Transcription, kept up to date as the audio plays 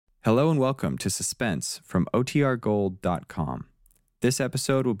Hello and welcome to Suspense from OTRGold.com. This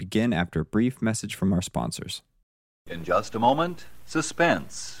episode will begin after a brief message from our sponsors. In just a moment,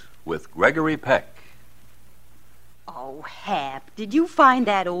 Suspense with Gregory Peck. Oh, Hap, did you find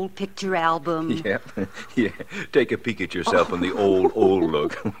that old picture album? Yep. Yeah. Take a peek at yourself in the old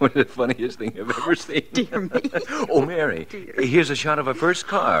look. One of the funniest thing I've ever seen. Dear me. Oh, Mary, here's a shot of a first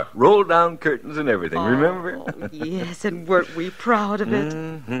car. Rolled down curtains and everything, remember? Oh, yes, and weren't we proud of it?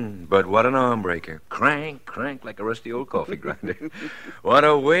 Mm-hmm. But what an arm breaker. Crank like a rusty old coffee grinder. What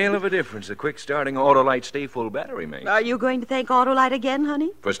a whale of a difference a quick starting Autolite Stay Full battery makes. Are you going to thank Autolite again,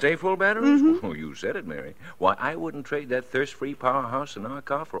 honey? For Stay Full batteries? Mm-hmm. Oh, you said it, Mary. Why, I wouldn't trade that thirst-free powerhouse in our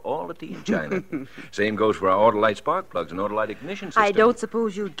car for all the tea in China. Same goes for our Autolite spark plugs and Autolite ignition system. I don't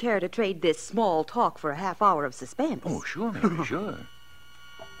suppose you'd care to trade this small talk for a half hour of suspense. Oh, sure, Mary, sure.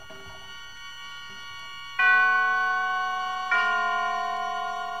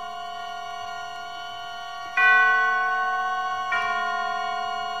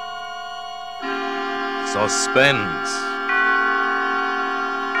 Suspense.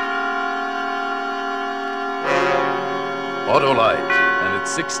 Autolite and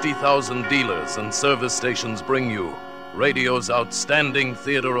its 60,000 dealers and service stations bring you radio's outstanding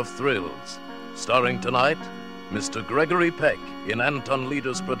theater of thrills. Starring tonight, Mr. Gregory Peck in Anton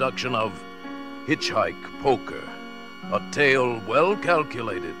Leader's production of Hitchhike Poker, a tale well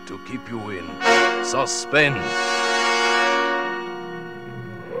calculated to keep you in suspense.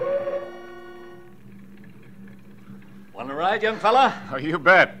 Want to ride, young fella? Oh, you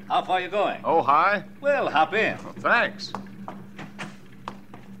bet. How far you going? Oh, hi. Well, hop in. Well, thanks.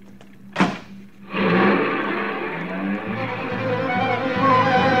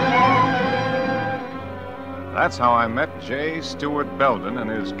 That's how I met J. Stewart Belden in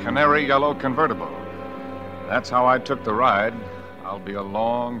his canary yellow convertible. That's how I took the ride. I'll be a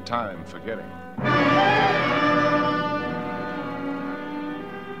long time forgetting.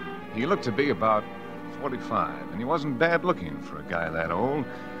 He looked to be about 45, and he wasn't bad looking for a guy that old.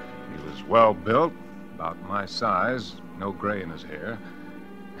 He was well built, about my size, no gray in his hair.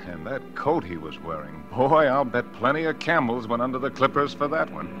 And that coat he was wearing, boy, I'll bet plenty of camels went under the clippers for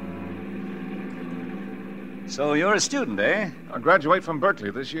that one. So you're a student, eh? I graduate from Berkeley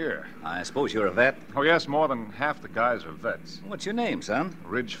this year. I suppose you're a vet. Oh, yes, more than half the guys are vets. What's your name, son?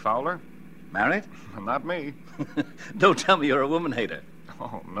 Ridge Fowler? Married? Not me. Don't tell me you're a woman hater.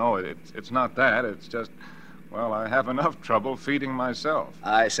 Oh, no, it's not that. It's just, well, I have enough trouble feeding myself.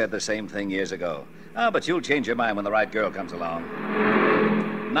 I said the same thing years ago. But you'll change your mind when the right girl comes along.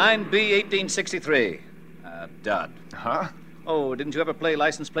 9B 1863. Dud. Huh? Oh, didn't you ever play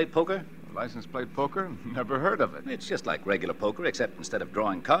license plate poker? License plate poker? Never heard of it. It's just like regular poker, except instead of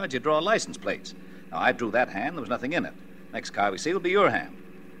drawing cards, you draw license plates. Now, I drew that hand. There was nothing in it. Next card we see will be your hand.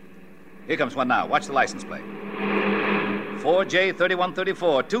 Here comes one now. Watch the license plate.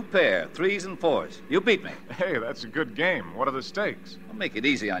 4J3134, 2 pair, 3s and 4s. You beat me. Hey, that's a good game. What are the stakes? Well, make it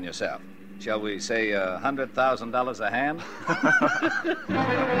easy on yourself. Shall we say $100,000 a hand?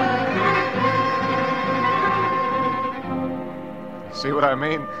 See what I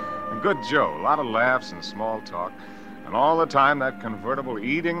mean? A good Joe. A lot of laughs and small talk. And all the time, that convertible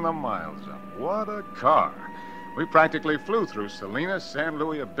eating the miles up. What a car. We practically flew through Salinas, San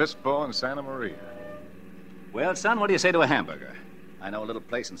Luis Obispo, and Santa Maria. Well, son, what do you say to a hamburger? I know a little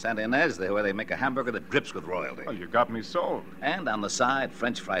place in Santa Ynez where they make a hamburger that drips with royalty. Well, you got me sold. And on the side,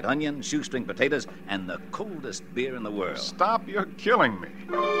 French fried onion, shoestring potatoes, and the coldest beer in the world. Stop, you're killing me.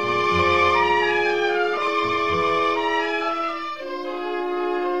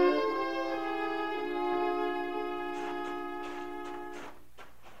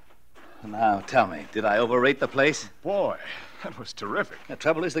 Now, tell me, did I overrate the place? Boy, that was terrific. The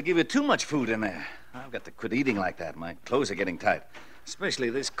trouble is they give you too much food in there. I've got to quit eating like that. My clothes are getting tight, especially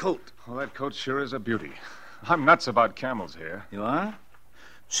this coat. Well, that coat sure is a beauty. I'm nuts about camel's hair. You are?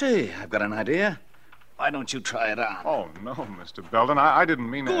 Say, I've got an idea. Why don't you try it on? Oh, no, Mr. Belden. I didn't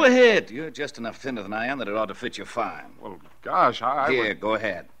mean Go ahead. You're just enough thinner than I am that it ought to fit you fine. Well, gosh, I Here, would... go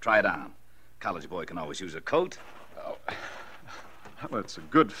ahead. Try it on. College boy can always use a coat. Oh, well, it's a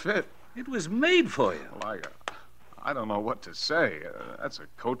good fit. It was made for you. Well, I don't know what to say. That's a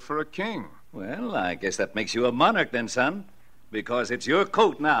coat for a king. Well, I guess that makes you a monarch then, son, because it's your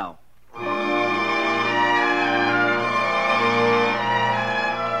coat now. I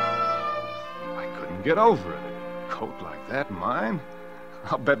couldn't get over it. A coat like that, mine?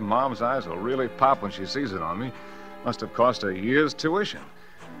 I'll bet Mom's eyes will really pop when she sees it on me. Must have cost a year's tuition.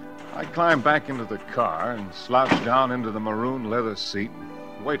 I climbed back into the car and slouched down into the maroon leather seat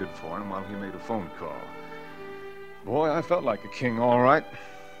and waited for him while he made a phone call. Boy, I felt like a king, all right.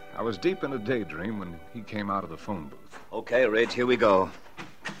 I was deep in a daydream when he came out of the phone booth. Okay, Ridge, here we go.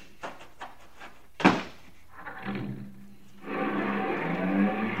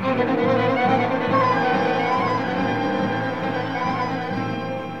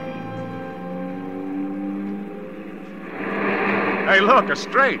 Hey, look, a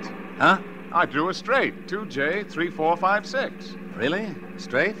straight. Huh? I drew a straight. 2J3456. Really?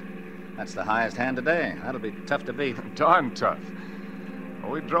 Straight? That's the highest hand today. That'll be tough to beat. Darn tough.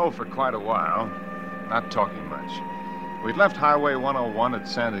 Well, we drove for quite a while, not talking much. We'd left Highway 101 at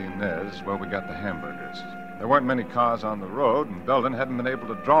Santa Ynez, where we got the hamburgers. There weren't many cars on the road, and Belden hadn't been able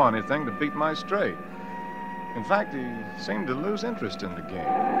to draw anything to beat my straight. In fact, he seemed to lose interest in the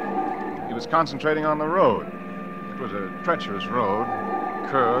game. He was concentrating on the road. It was a treacherous road,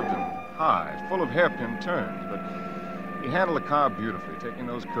 curved and high, full of hairpin turns, but he handled the car beautifully, taking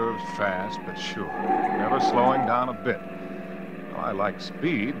those curves fast but sure, never slowing down a bit. Well, I like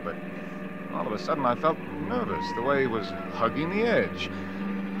speed, but all of a sudden I felt nervous, the way he was hugging the edge.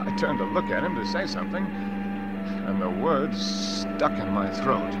 I turned to look at him to say something, and the words stuck in my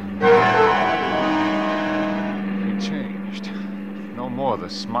throat. He changed. No more the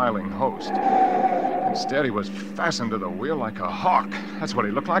smiling host. Instead, he was fastened to the wheel like a hawk. That's what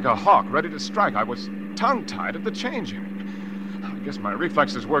he looked like, a hawk, ready to strike. I was tongue-tied at the changing. I guess my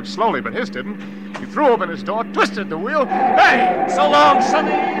reflexes worked slowly, but his didn't. He threw open his door, twisted the wheel. Hey! So long, Sonny!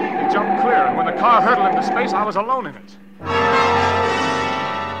 He jumped clear, and when the car hurtled into space, I was alone in it.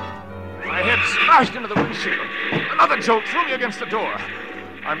 My head smashed into the windshield. Another jolt threw me against the door.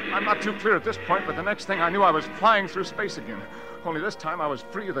 I'm not too clear at this point, but the next thing I knew, I was flying through space again. Only this time, I was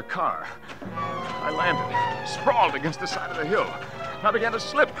free of the car. I landed, sprawled against the side of the hill. I began to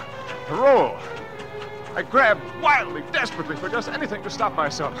slip, to roll. I grabbed wildly, desperately for just anything to stop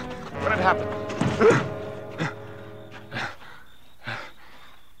myself. When it happened,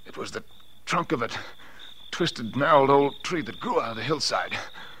 it was the trunk of a twisted, gnarled old tree that grew out of the hillside.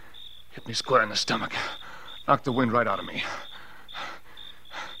 Hit me square in the stomach, knocked the wind right out of me.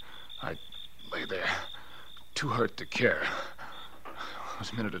 I lay there, too hurt to care. It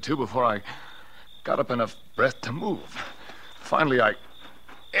was a minute or two before I got up enough breath to move. Finally, I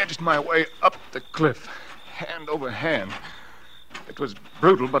edged my way up the cliff, hand over hand. It was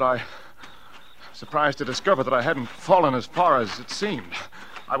brutal, but I was surprised to discover that I hadn't fallen as far as it seemed.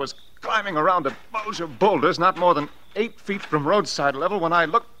 I was climbing around a bulge of boulders not more than 8 feet from roadside level when I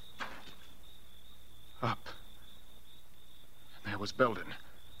looked up. And there was Belden,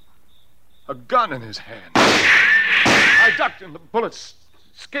 a gun in his hand. I ducked and the bullets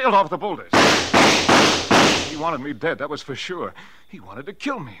scaled off the boulders. He wanted me dead, that was for sure. He wanted to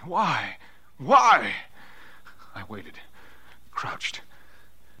kill me. Why? Why? I waited, crouched.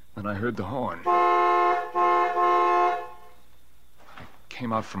 Then I heard the horn. I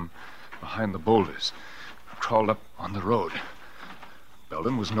came out from behind the boulders, crawled up on the road.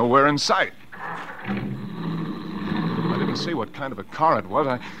 Belden was nowhere in sight. I didn't see what kind of a car it was.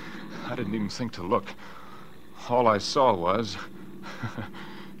 I didn't even think to look. All I saw was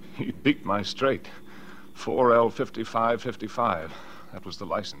he beat my straight. 4L5555. That was the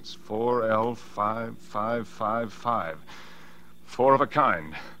license. 4L5555. 4 of a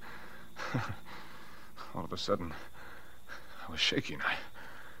kind. All of a sudden, I was shaking.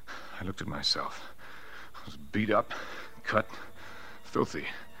 I looked at myself. I was beat up, cut, filthy.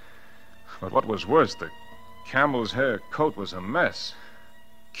 But what was worse, the camel's hair coat was a mess.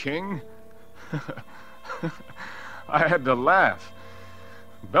 King? I had to laugh.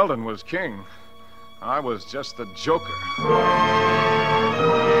 Belden was king. I was just the joker.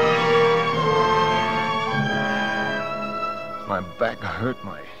 My back hurt,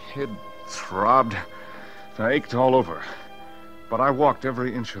 my head throbbed. I ached all over. But I walked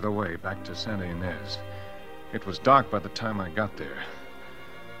every inch of the way back to Santa Ynez. It was dark by the time I got there.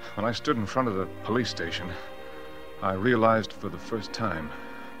 When I stood in front of the police station, I realized for the first time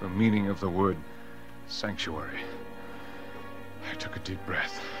the meaning of the word sanctuary. I took a deep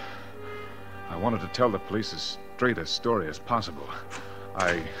breath. I wanted to tell the police as straight a story as possible.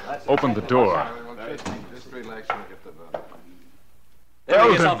 I opened the door. There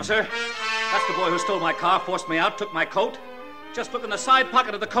he is, officer. That's the boy who stole my car, forced me out, took my coat. Just look in the side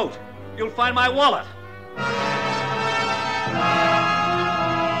pocket of the coat. You'll find my wallet.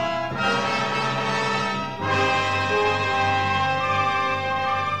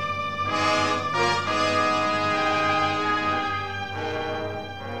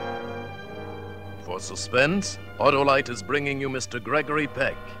 For suspense, Autolite is bringing you Mr. Gregory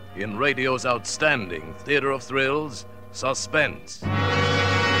Peck in radio's outstanding theater of thrills, Suspense.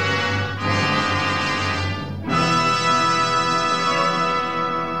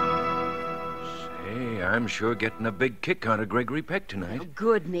 I'm sure getting a big kick out of Gregory Peck tonight. Oh,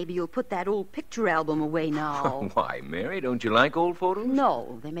 good. Maybe you'll put that old picture album away now. Why, Mary, don't you like old photos?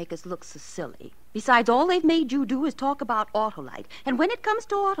 No, they make us look so silly. Besides, all they've made you do is talk about Autolite. And when it comes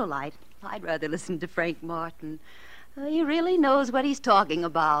to Autolite, I'd rather listen to Frank Martin. He really knows what he's talking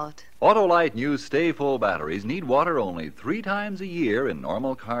about. Autolite new stay-full batteries need water only 3 times a year in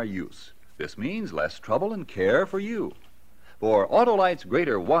normal car use. This means less trouble and care for you. For Autolite's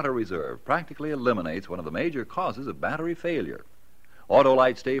greater water reserve practically eliminates one of the major causes of battery failure.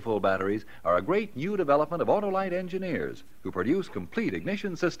 Autolite stay-full batteries are a great new development of Autolite engineers who produce complete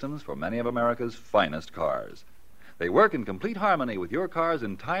ignition systems for many of America's finest cars. They work in complete harmony with your car's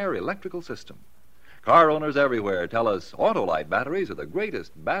entire electrical system. Car owners everywhere tell us Autolite batteries are the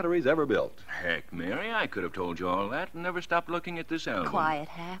greatest batteries ever built. Heck, Mary, I could have told you all that and never stopped looking at this album. Quiet,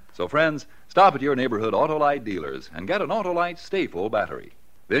 Hap. So, friends, stop at your neighborhood Autolite dealers and get an Autolite stay-full battery.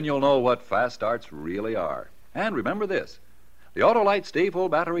 Then you'll know what fast starts really are. And remember this, the Autolite stay-full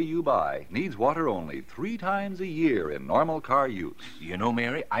battery you buy needs water only 3 times a year in normal car use. You know,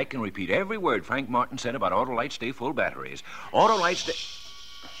 Mary, I can repeat every word Frank Martin said about Autolite stay-full batteries. Autolite stay...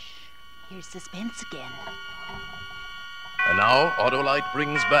 Here's suspense again. And now, Autolite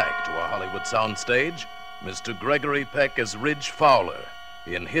brings back to a Hollywood soundstage Mr. Gregory Peck as Ridge Fowler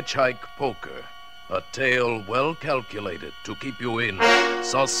in Hitchhike Poker, a tale well calculated to keep you in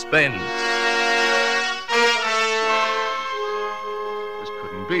suspense. This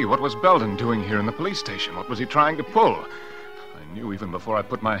couldn't be. What was Belden doing here in the police station? What was he trying to pull? I knew even before I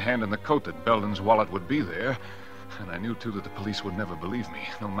put my hand in the coat that Belden's wallet would be there. And I knew, too, that the police would never believe me,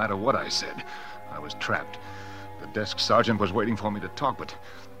 no matter what I said. I was trapped. The desk sergeant was waiting for me to talk, but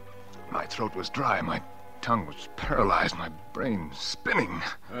my throat was dry, my tongue was paralyzed, my brain spinning.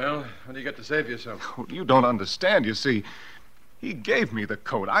 Well, what do you got to say for yourself? Oh, you don't understand, you see. He gave me the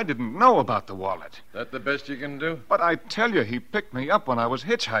coat. I didn't know about the wallet. That the best you can do? But I tell you, he picked me up when I was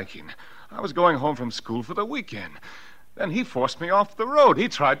hitchhiking. I was going home from school for the weekend. Then he forced me off the road. He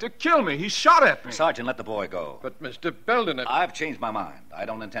tried to kill me. He shot at me. Sergeant, let the boy go. But, Mr. Belden... I've changed my mind. I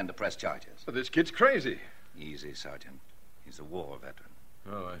don't intend to press charges. But this kid's crazy. Easy, Sergeant. He's a war veteran.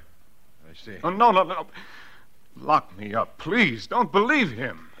 Oh, I see. Oh, no. Lock me up, please. Don't believe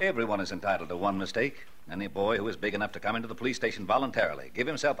him. Everyone is entitled to one mistake. Any boy who is big enough to come into the police station voluntarily, give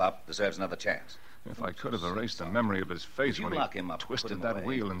himself up, deserves another chance. If I could have erased the memory of his face when lock him up, twisted put him that away.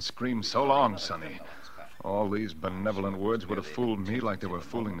 wheel and screamed, "So long, Sonny." All these benevolent words would have fooled me like they were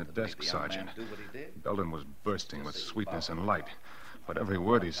fooling the desk sergeant. Belden was bursting with sweetness and light. But every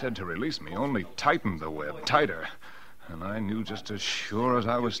word he said to release me only tightened the web tighter. And I knew just as sure as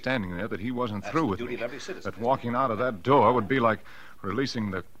I was standing there that he wasn't through with me. That walking out of that door would be like releasing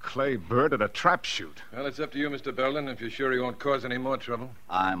the clay bird at a trap shoot. Well, it's up to you, Mr. Belden, if you're sure he won't cause any more trouble.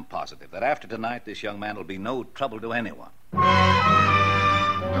 I'm positive that after tonight, this young man will be no trouble to anyone.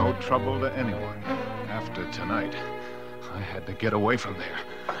 No trouble to anyone. After tonight, I had to get away from there.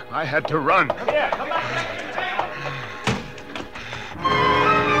 I had to run. Come here, come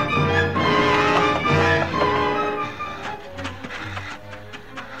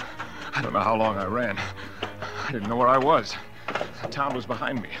I don't know how long I ran. I didn't know where I was. The town was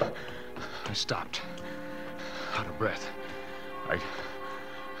behind me. I stopped, out of breath. I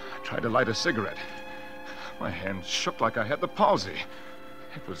tried to light a cigarette. My hands shook like I had the palsy.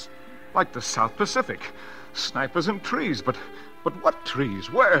 It was like the South Pacific. Snipers and trees, but what trees?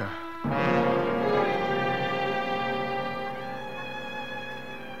 Where?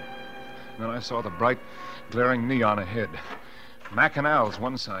 Then I saw the bright, glaring neon ahead. Mac and Al's,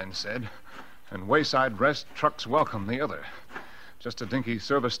 one sign said, and Wayside Rest, Trucks Welcome, the other. Just a dinky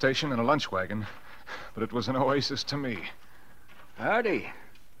service station and a lunch wagon, but it was an oasis to me. Howdy.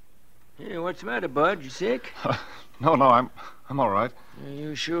 Hey, what's the matter, Bud? You sick? No, I'm all right.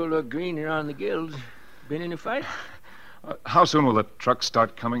 You sure look green around the gills. Been in a fight? How soon will the trucks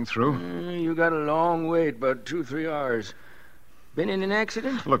start coming through? You got a long wait, about 2-3 hours. Been in an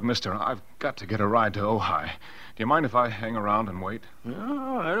accident? Look, mister, I've got to get a ride to Ojai. Do you mind if I hang around and wait?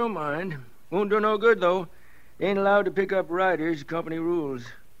 No, I don't mind. Won't do no good, though. Ain't allowed to pick up riders, company rules.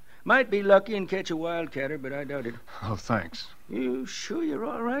 Might be lucky and catch a wildcatter, but I doubt it. Oh, thanks. You sure you're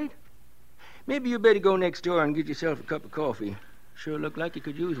all right? Maybe you better go next door and get yourself a cup of coffee. Sure look like you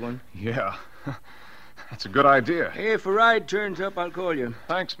could use one. Yeah. That's a good idea. If a ride turns up, I'll call you.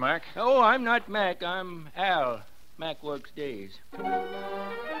 Thanks, Mac. Oh, I'm not Mac. I'm Al. Mac works days.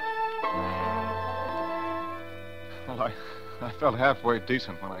 Well, I felt halfway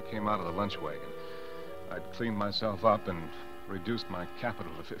decent when I came out of the lunch wagon. I'd cleaned myself up and reduced my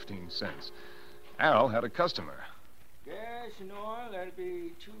capital to 15 cents. Al had a customer. Gas gas and oil, that'll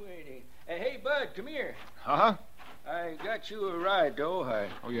be $2.80. Hey, Bud, come here. Huh? I got you a ride to Ojai.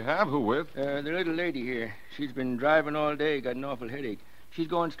 Oh, you have? Who with? The little lady here. She's been driving all day, got an awful headache. She's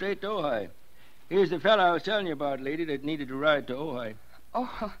going straight to Ojai. Here's the fella I was telling you about, lady, that needed a ride to Ojai.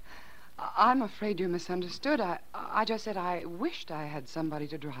 Oh, I'm afraid you misunderstood. I just said I wished I had somebody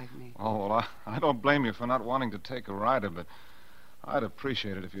to drive me. Oh, well, I don't blame you for not wanting to take a rider, but I'd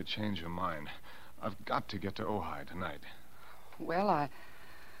appreciate it if you'd change your mind. I've got to get to Ojai tonight. Well,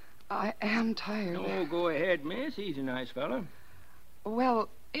 I am tired. Oh, go ahead, miss. He's a nice fella. Well,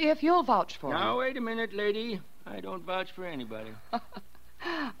 if you'll vouch for Now, me. wait a minute, lady. I don't vouch for anybody.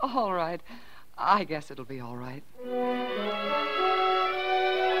 All right. I guess it'll be all right.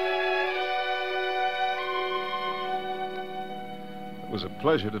 It was a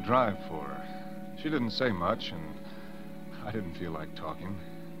pleasure to drive for her. She didn't say much, and I didn't feel like talking.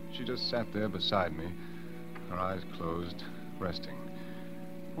 She just sat there beside me, her eyes closed, resting.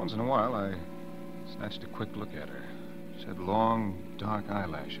 Once in a while, I snatched a quick look at her. She had long, dark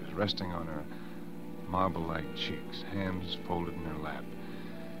eyelashes resting on her marble-like cheeks, hands folded in her lap.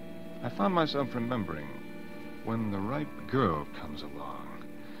 I found myself remembering when the right girl comes along.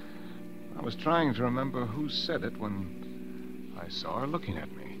 I was trying to remember who said it when I saw her looking at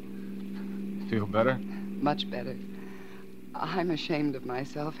me. Feel better? Much better. I'm ashamed of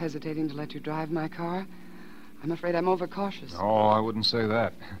myself, hesitating to let you drive my car. I'm afraid I'm overcautious. Oh, I wouldn't say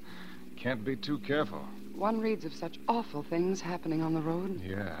that. Can't be too careful. One reads of such awful things happening on the road.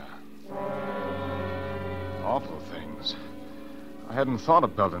 Yeah. Awful things. I hadn't thought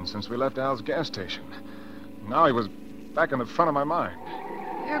of Belden since we left Al's gas station. Now he was back in the front of my mind.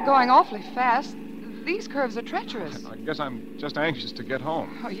 You're going awfully fast. These curves are treacherous. I guess I'm just anxious to get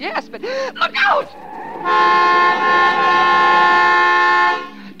home. Oh, yes, but look out!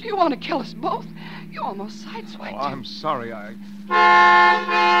 Do you want to kill us both? You almost sideswiped Oh, I'm sorry.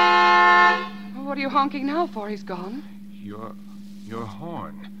 What are you honking now for? He's gone. Your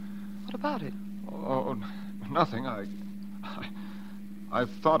horn. What about it? Oh, nothing. I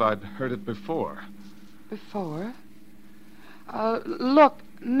thought I'd heard it before. Before? Look,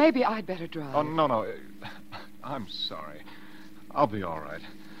 maybe I'd better drive. Oh, no. I'm sorry. I'll be all right.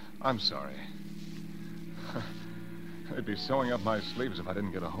 I'm sorry. They'd be sewing up my sleeves if I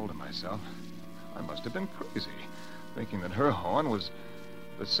didn't get a hold of myself. I must have been crazy, thinking that her horn was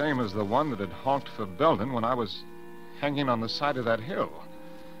the same as the one that had honked for Belden when I was hanging on the side of that hill.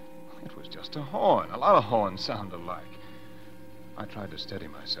 It was just a horn. A lot of horns sound alike. I tried to steady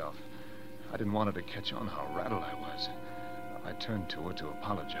myself. I didn't want her to catch on how rattled I was. I turned to her to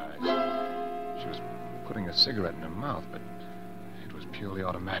apologize. She was putting a cigarette in her mouth, but it was purely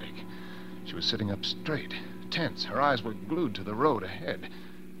automatic. She was sitting up straight, tense. Her eyes were glued to the road ahead.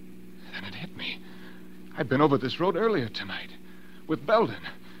 Then it hit me. I'd been over this road earlier tonight with Belden.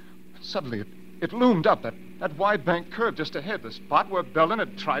 Suddenly, it loomed up, that wide bank curve just ahead, the spot where Belden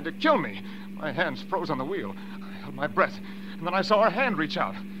had tried to kill me. My hands froze on the wheel. I held my breath, and then I saw her hand reach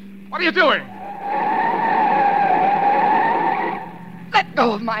out. What are you doing? Let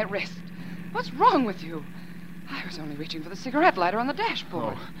go of my wrist. What's wrong with you? I was only reaching for the cigarette lighter on the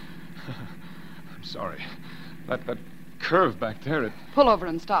dashboard. Oh. I'm sorry. That curve back there, it... Pull over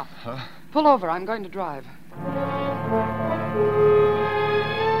and stop. Huh? Pull over. I'm going to drive.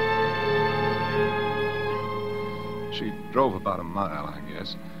 She drove about a mile, I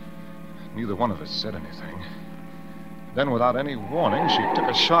guess. Neither one of us said anything. Then, without any warning, she took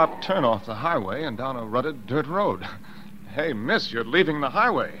a sharp turn off the highway and down a rutted dirt road. Hey, miss, you're leaving the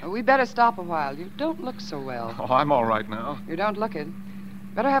highway. We better stop a while. You don't look so well. Oh, I'm all right now. You don't look it.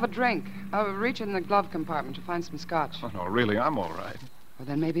 Better have a drink. I'll reach in the glove compartment to find some scotch. Oh, no, really, I'm all right. Well,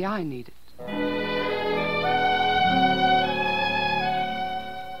 then maybe I need it.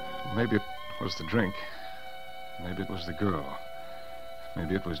 Maybe it was the drink. Maybe it was the girl.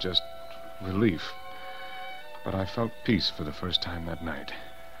 Maybe it was just relief. But I felt peace for the first time that night.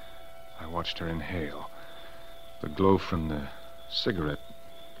 I watched her inhale. The glow from the cigarette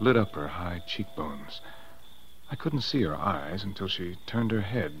lit up her high cheekbones. I couldn't see her eyes until she turned her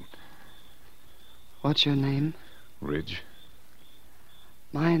head. What's your name? Ridge.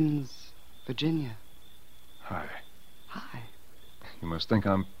 Mine's Virginia. Hi. Hi. You must think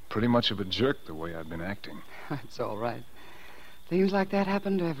I'm pretty much of a jerk the way I've been acting. It's all right. Things like that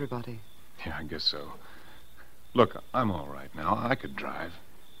happen to everybody. Yeah, I guess so. Look, I'm all right now. I could drive.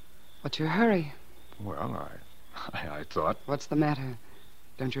 What's your hurry? Well, I thought... What's the matter?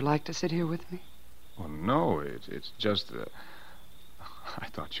 Don't you like to sit here with me? Well, no, it's just that... I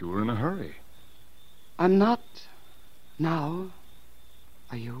thought you were in a hurry. I'm not now.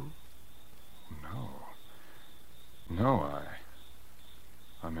 Are you? No,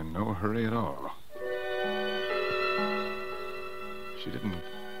 I'm in no hurry at all. She didn't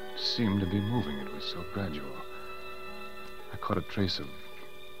seem to be moving. It was so gradual. I caught a trace of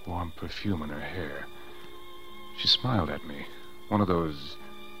warm perfume in her hair. She smiled at me. One of those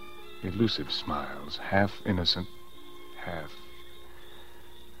elusive smiles, half innocent, half...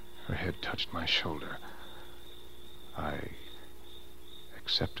 Her head touched my shoulder. I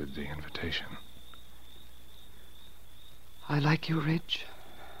accepted the invitation. I like you, Ridge.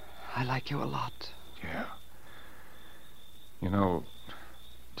 I like you a lot. Yeah. You know,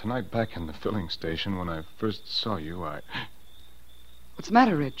 tonight back in the filling station, when I first saw you, What's the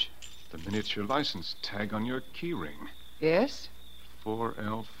matter, Ridge? The miniature license tag on your key ring. Yes?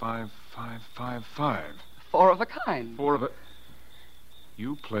 4L5555. Four of a kind.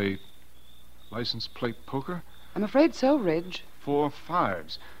 You play license plate poker? I'm afraid so, Ridge. 4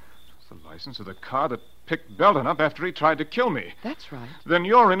 5s. It's the license of the car that picked Belden up after he tried to kill me. That's right. Then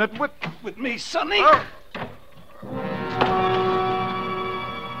you're in it with me, Sonny.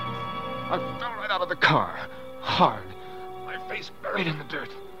 I fell right out of the car, hard, my face buried in the dirt.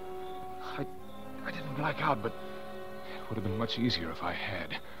 I didn't black out, but it would have been much easier if I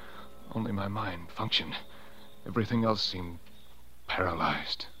had. Only my mind functioned. Everything else seemed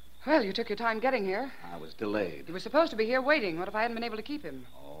paralyzed. Well, you took your time getting here. I was delayed. You were supposed to be here waiting. What if I hadn't been able to keep him?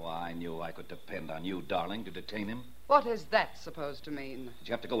 Oh, I knew I could depend on you, darling, to detain him. What is that supposed to mean? Did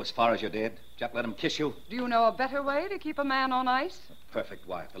you have to go as far as you did? Did you have to let him kiss you? Do you know a better way to keep a man on ice? Perfect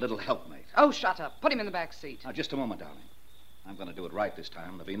wife, a little helpmate. Oh, shut up. Put him in the back seat. Now, just a moment, darling. I'm going to do it right this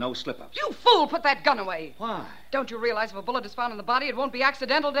time. There'll be no slip-ups. You fool! Put that gun away. Why? Don't you realize if a bullet is found in the body, it won't be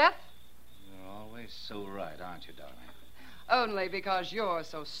accidental death? You're always so right, aren't you, darling? Only because you're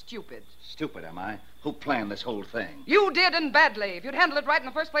so stupid. Stupid, am I? Who planned this whole thing? You did, and badly. If you'd handled it right in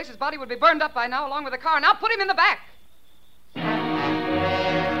the first place, his body would be burned up by now, along with the car. Now put him in the back.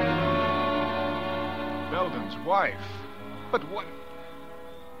 Belden's wife. But what?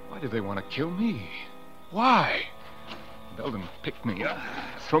 Why did they want to kill me? Why? Belden picked me up,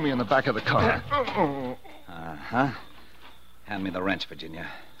 threw me in the back of the car. Uh-huh. Hand me the wrench, Virginia.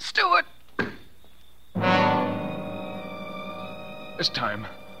 Stewart! This time,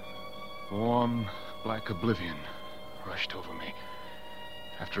 warm, black oblivion rushed over me.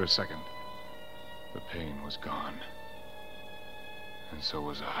 After a second, the pain was gone. And so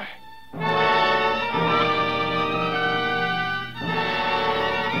was I.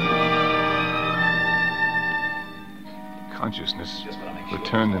 Consciousness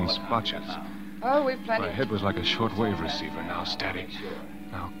returned in splotches. Oh, we've plenty. My head was like a shortwave receiver, now static,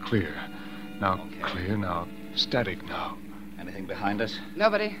 now clear, now clear, now static, now. Anything behind us?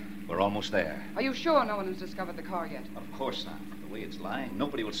 Nobody. We're almost there. Are you sure no one has discovered the car yet? Of course not. The way it's lying,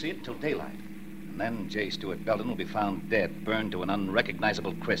 nobody will see it till daylight. And then J. Stewart Belden will be found dead, burned to an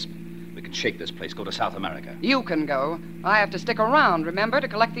unrecognizable crisp. We can shake this place, go to South America. You can go. I have to stick around, remember, to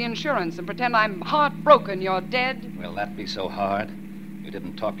collect the insurance and pretend I'm heartbroken you're dead. Will that be so hard? You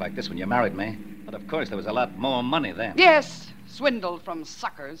didn't talk like this when you married me. But of course, there was a lot more money then. Yes, swindled from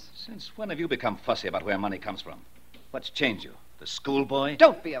suckers. Since when have you become fussy about where money comes from? What's changed you? The schoolboy?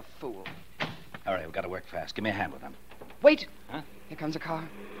 Don't be a fool. All right, we've got to work fast. Give me a hand with them. Wait. Huh? Here comes a car.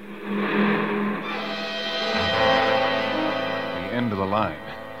 The end of the line.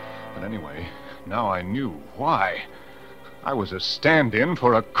 But anyway, now I knew why. I was a stand-in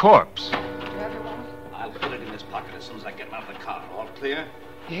for a corpse. Do you have your wallet? I'll put it in this pocket as soon as I get him out of the car. All clear?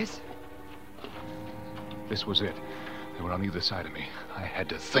 Yes. This was it. They were on either side of me. I had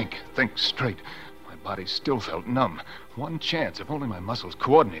to think straight. My body still felt numb. One chance. If only my muscles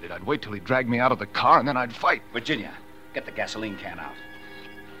coordinated, I'd wait till he dragged me out of the car, and then I'd fight. Virginia, get the gasoline can out.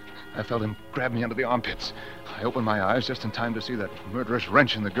 I felt him grab me under the armpits. I opened my eyes just in time to see that murderous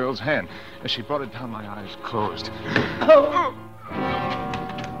wrench in the girl's hand. As she brought it down, my eyes closed. Oh!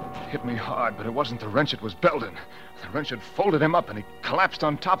 It hit me hard, but it wasn't the wrench, it was Belden. The wrench had folded him up, and he collapsed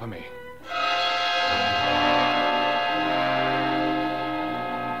on top of me.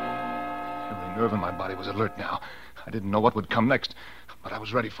 Every nerve in my body was alert now. I didn't know what would come next, but I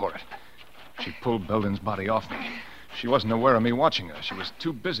was ready for it. She pulled Belden's body off me. She wasn't aware of me watching her. She was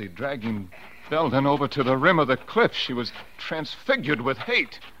too busy dragging Belden over to the rim of the cliff. She was transfigured with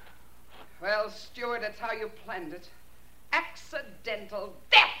hate. Well, Stewart, that's how you planned it. Accidental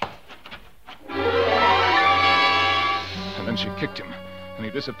death! And then she kicked him, and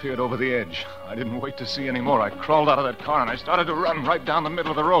he disappeared over the edge. I didn't wait to see any more. I crawled out of that car, and I started to run right down the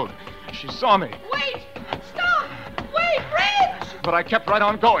middle of the road. She saw me. Wait! Stop! Wait, Ridge! But I kept right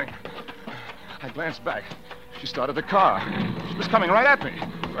on going. I glanced back. She started the car. She was coming right at me.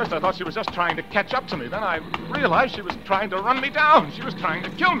 First, I thought she was just trying to catch up to me. Then I realized she was trying to run me down. She was trying to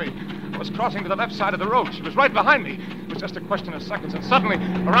kill me. I was crossing to the left side of the road. She was right behind me. It was just a question of seconds, and suddenly,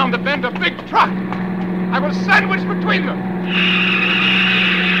 around the bend, a big truck. I was sandwiched between them.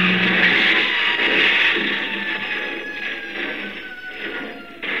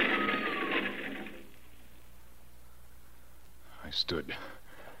 I stood,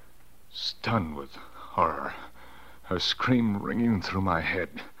 stunned with horror, her scream ringing through my head,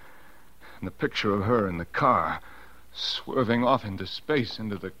 and the picture of her in the car, swerving off into space,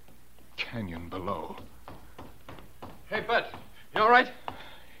 into the canyon below. Hey, Bud, you all right?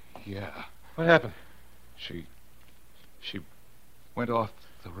 Yeah. What happened? She went off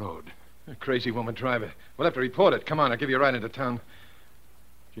the road. A crazy woman driver. We'll have to report it. Come on, I'll give you a ride into town.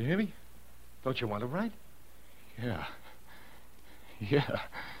 Do you hear me? Don't you want a ride? Yeah. Yeah,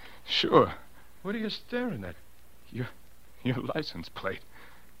 sure. What are you staring at? Your license plate.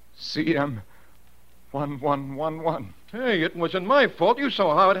 CM1111. Hey, it wasn't my fault. You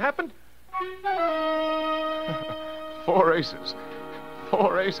saw how it happened. 4 aces.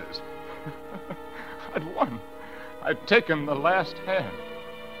 4 aces. I'd won. I'd taken the last hand.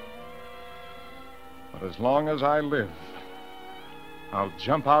 But as long as I live, I'll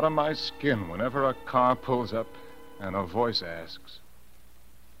jump out of my skin whenever a car pulls up and a voice asks,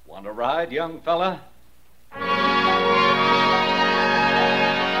 Want a ride, young fella?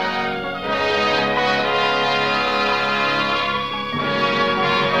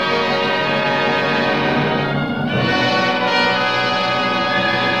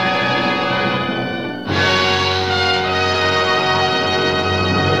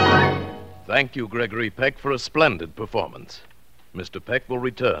 Thank you, Gregory Peck, for a splendid performance. Mr. Peck will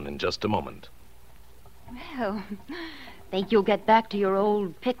return in just a moment. Well, think you'll get back to your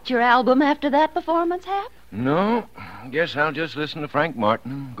old picture album after that performance, Hap? No, guess I'll just listen to Frank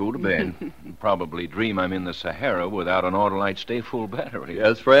Martin and go to bed. Probably dream I'm in the Sahara without an Autolite Stay Full battery.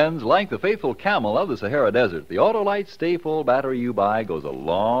 Yes, friends, like the faithful camel of the Sahara Desert, the Autolite Stay Full battery you buy goes a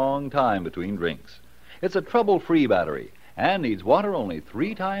long time between drinks. It's a trouble-free battery and needs water only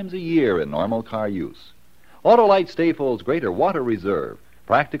 3 times a year in normal car use. Autolite Stay Full's greater water reserve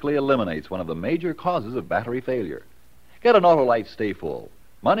practically eliminates one of the major causes of battery failure. Get an Autolite Stay Full.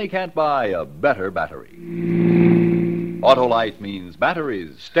 Money can't buy a better battery. Autolite means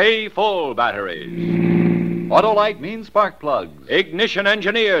batteries. Stay full batteries. Autolite means spark plugs.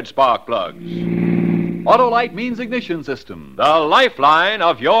 Ignition-engineered spark plugs. Autolite means ignition system. The lifeline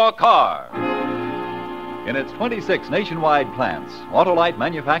of your car. In its 26 nationwide plants, Autolite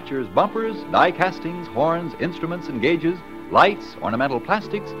manufactures bumpers, die castings, horns, instruments and gauges, lights, ornamental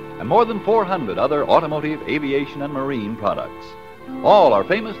plastics, and more than 400 other automotive, aviation, and marine products. All are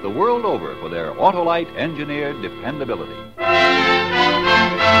famous the world over for their Autolite engineered dependability.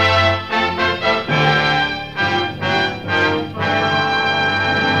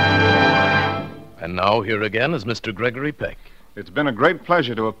 And now here again is Mr. Gregory Peck. It's been a great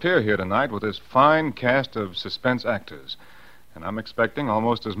pleasure to appear here tonight with this fine cast of suspense actors. And I'm expecting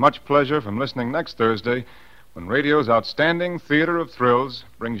almost as much pleasure from listening next Thursday when radio's outstanding theater of thrills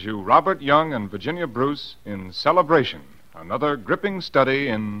brings you Robert Young and Virginia Bruce in Celebration, another gripping study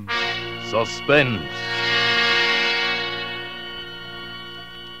in Suspense.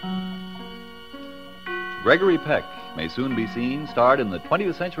 Gregory Peck may soon be seen starred in the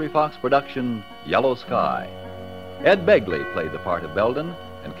 20th Century Fox production Yellow Sky. Ed Begley played the part of Belden,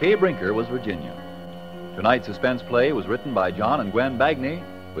 and Kay Brinker was Virginia. Tonight's suspense play was written by John and Gwen Bagney,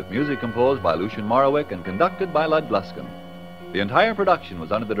 with music composed by Lucian Morawick and conducted by Lud Gluskin. The entire production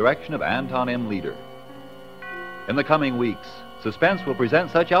was under the direction of Anton M. Leader. In the coming weeks, Suspense will present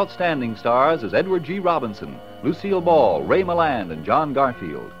such outstanding stars as Edward G. Robinson, Lucille Ball, Ray Milland, and John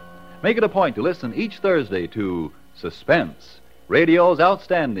Garfield. Make it a point to listen each Thursday to Suspense, radio's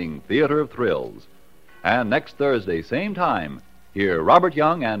outstanding theater of thrills. And next Thursday, same time, hear Robert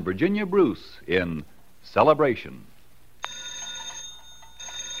Young and Virginia Bruce in Celebration.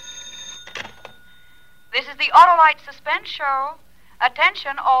 This is the Autolite Suspense Show.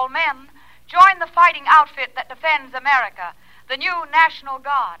 Attention, all men. Join the fighting outfit that defends America, the new National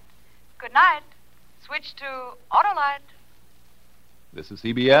Guard. Good night. Switch to Autolite. This is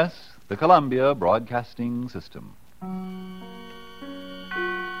CBS, the Columbia Broadcasting System.